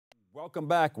Welcome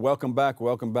back, welcome back,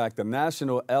 welcome back. The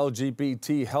National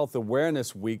LGBT Health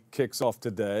Awareness Week kicks off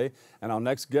today, and our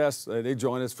next guests, they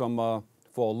join us for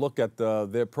a look at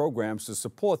their programs to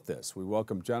support this. We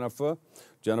welcome Jennifer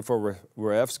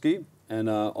Rajewski, and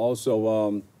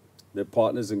also their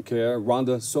partners in care.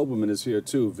 Rhonda Soberman is here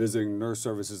too, visiting Nurse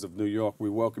Services of New York. We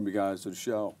welcome you guys to the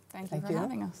show. Thank you for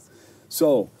having us.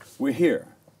 So, we're here.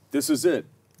 This is it.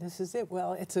 This is it.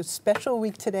 Well, it's a special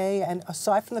week today, and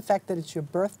aside from the fact that it's your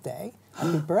birthday,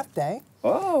 happy birthday.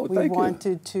 Oh, thank you. We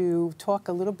wanted to talk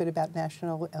a little bit about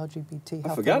National LGBT Health Awareness Month.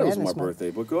 I forgot it was my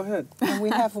birthday, but go ahead. And we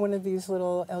have one of these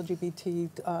little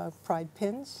LGBT pride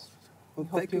pins. Well,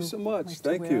 thank you so much.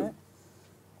 Thank you.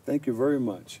 Thank you very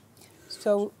much.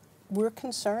 So we're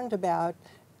concerned about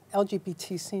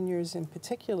LGBT seniors in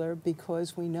particular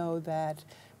because we know that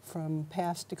from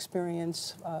past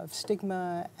experience of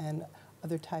stigma and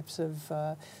other types of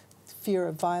fear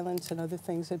of violence and other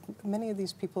things, that many of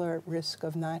these people are at risk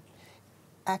of not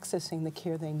accessing the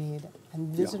care they need. And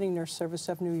Visiting Nurse Service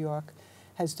of New York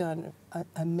has done an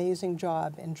amazing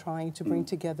job in trying to bring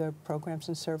together programs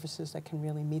and services that can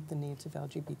really meet the needs of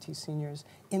LGBT seniors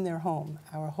in their home.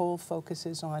 Our whole focus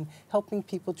is on helping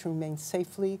people to remain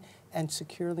safely and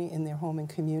securely in their home and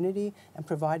community, and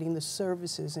providing the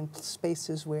services in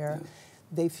spaces where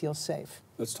they feel safe.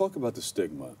 Let's talk about the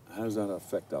stigma. How does that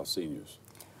affect our seniors?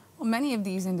 Well, many of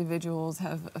these individuals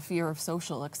have a fear of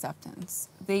social acceptance.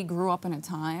 They grew up in a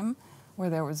time where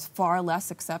there was far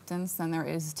less acceptance than there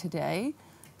is today.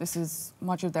 This is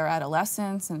much of their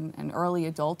adolescence and early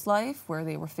adult life where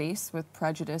they were faced with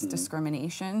prejudice,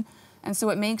 discrimination, and so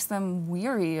it makes them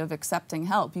weary of accepting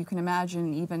help. You can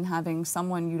imagine even having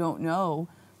someone you don't know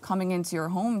coming into your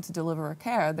home to deliver a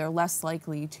care, they're less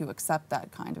likely to accept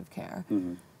that kind of care.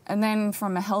 And then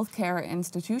from a healthcare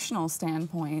institutional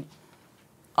standpoint,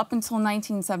 up until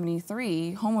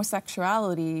 1973,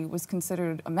 homosexuality was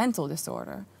considered a mental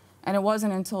disorder. And it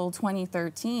wasn't until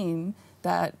 2013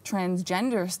 that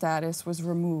transgender status was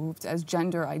removed as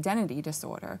gender identity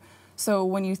disorder. So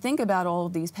when you think about all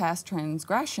of these past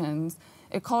transgressions,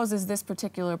 it causes this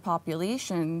particular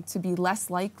population to be less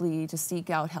likely to seek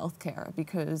out health care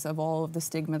because of all of the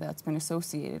stigma that's been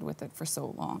associated with it for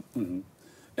so long.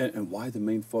 And why the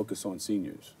main focus on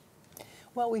seniors?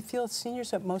 Well, we feel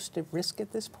seniors are most at risk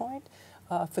at this point.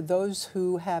 For those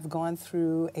who have gone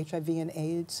through HIV and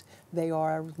AIDS, they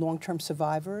are long-term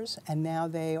survivors, and now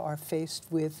they are faced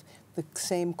with the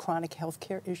same chronic health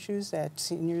care issues that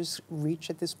seniors reach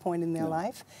at this point in their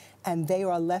life, and they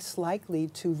are less likely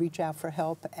to reach out for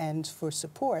help and for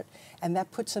support, and that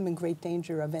puts them in great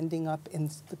danger of ending up in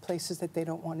the places that they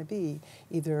don't want to be,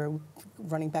 either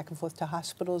running back and forth to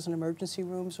hospitals and emergency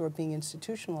rooms or being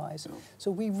institutionalized.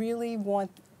 So we really want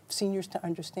seniors to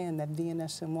understand that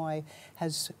VNSNY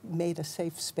has made a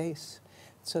safe space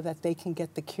so that they can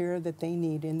get the care that they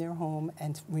need in their home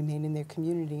and remain in their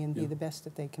community and be the best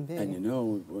that they can be. And you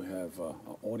know, we have an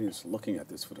audience looking at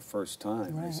this for the first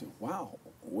time. They say, wow,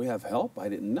 we have help? I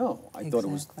didn't know. I thought it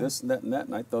was this and that and that,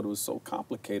 and I thought it was so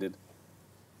complicated.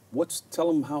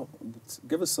 Tell them how,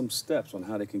 give us some steps on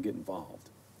how they can get involved.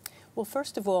 Well,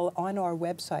 first of all, on our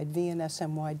website,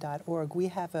 vnsny.org, we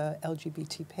have a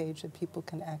LGBT page that people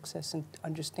can access and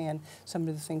understand some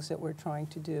of the things that we're trying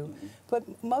to do.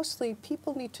 But mostly,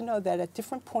 people need to know that at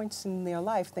different points in their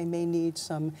life, they may need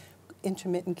some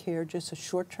intermittent care, just a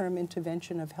short-term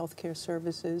intervention of healthcare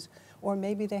services, or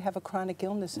maybe they have a chronic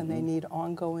illness and they need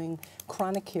ongoing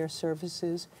chronic care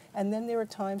services. And then there are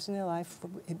times in their life,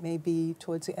 it may be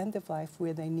towards the end of life,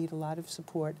 where they need a lot of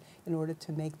support in order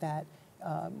to make that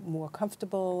more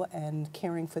comfortable and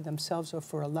caring for themselves or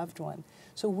for a loved one.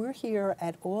 So we're here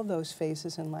at all those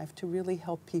phases in life to really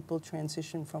help people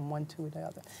transition from one to the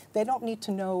other. They don't need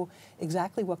to know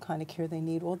exactly what kind of care they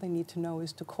need. All they need to know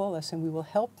is to call us, and we will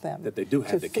help them. That they do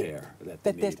have the care that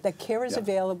they need. That care is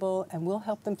available, and we'll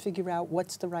help them figure out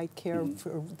what's the right care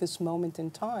for this moment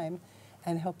in time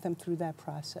and help them through that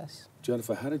process.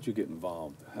 Jennifer, how did you get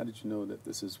involved? How did you know that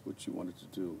this is what you wanted to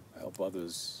do, help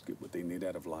others get what they need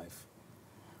out of life?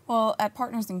 Well, at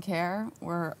Partners in Care,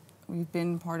 we've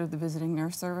been part of the Visiting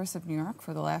Nurse Service of New York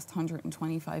for the last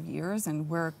 125 years, and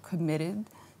we're committed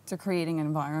to creating an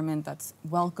environment that's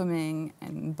welcoming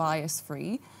and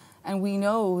bias-free. And we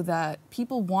know that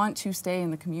people want to stay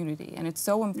in the community, and it's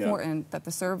so important that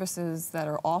the services that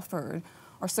are offered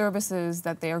are services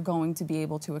that they are going to be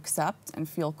able to accept and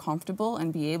feel comfortable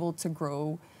and be able to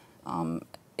grow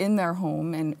in their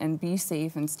home and be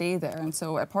safe and stay there. And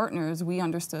so at Partners, we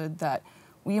understood that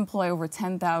we employ over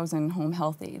 10,000 home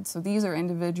health aides. So these are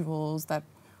individuals that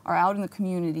are out in the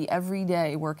community every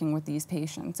day working with these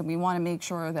patients. And we want to make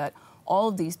sure that all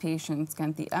of these patients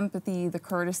get the empathy, the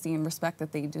courtesy, and respect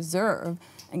that they deserve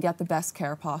and get the best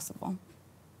care possible.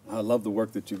 I love the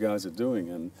work that you guys are doing,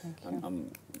 and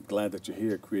I'm glad that you're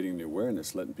here creating the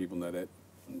awareness, letting people know that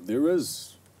there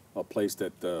is a place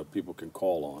that people can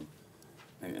call on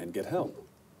and get help.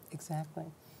 Exactly.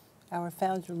 Our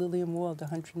founder, Lillian Wald,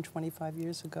 125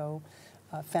 years ago,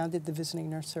 founded the Visiting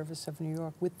Nurse Service of New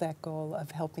York with that goal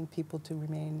of helping people to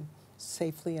remain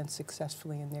safely and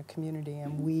successfully in their community.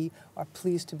 And we are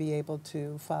pleased to be able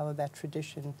to follow that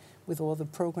tradition with all the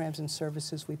programs and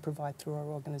services we provide through our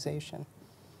organization.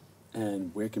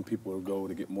 And where can people go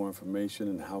to get more information,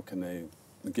 and how can they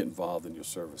get involved in your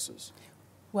services?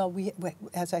 Well,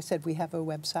 as I said, we have a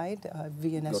website,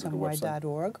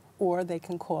 vnsmy.org, or they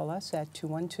can call us at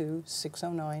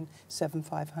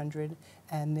 212-609-7500,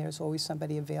 and there's always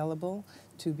somebody available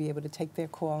to be able to take their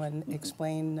call and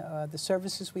explain the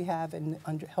services we have and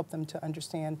help them to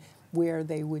understand where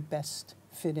they would best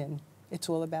fit in. It's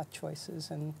all about choices.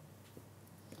 And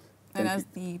as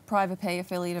the private pay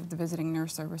affiliate of the Visiting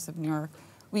Nurse Service of New York,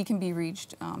 we can be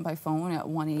reached by phone at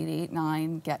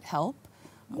 1-888-9-GET-HELP.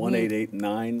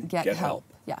 1-888-9-GET-HELP.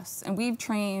 Yes, and we've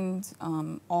trained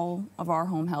all of our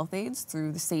home health aides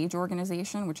through the SAGE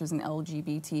organization, which is an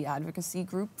LGBT advocacy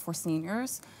group for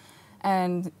seniors.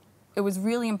 And it was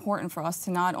really important for us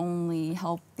to not only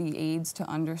help the aides to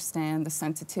understand the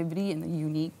sensitivity and the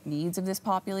unique needs of this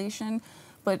population,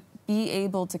 but be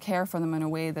able to care for them in a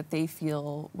way that they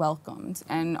feel welcomed.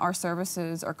 And our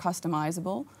services are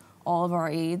customizable. All of our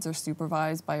aides are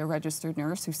supervised by a registered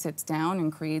nurse who sits down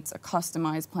and creates a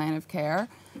customized plan of care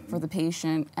for the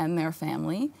patient and their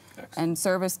family. Excellent. And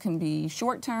service can be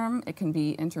short-term, it can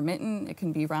be intermittent, it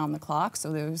can be round the clock,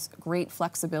 so there's great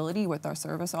flexibility with our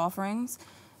service offerings,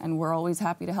 and we're always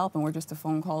happy to help, and we're just a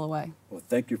phone call away. Well,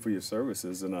 thank you for your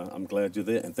services, and I'm glad you're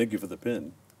there, and thank you for the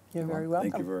pin. You're very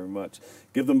welcome. Thank you very much.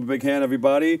 Give them a big hand,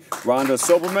 everybody. Rhonda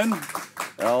Soberman,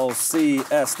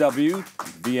 LCSW,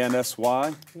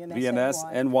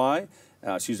 VNSNY.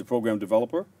 She's a program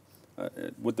developer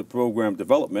with the program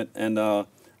development, and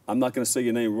I'm not going to say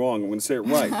your name wrong. I'm going to say it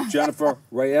right. Jennifer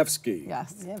Rajewski.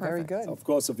 Yes, yeah, very good. Of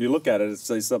course, if you look at it, it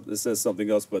says something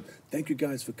else. But thank you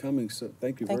guys for coming. So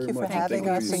thank you very much. Thank you for having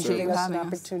us and giving us an us.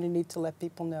 opportunity to let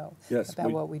people know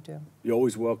about what we do. You're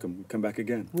always welcome. Come back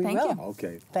again. We will.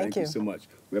 Okay. Thank you so much.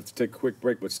 We have to take a quick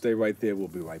break, but stay right there. We'll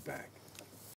be right back.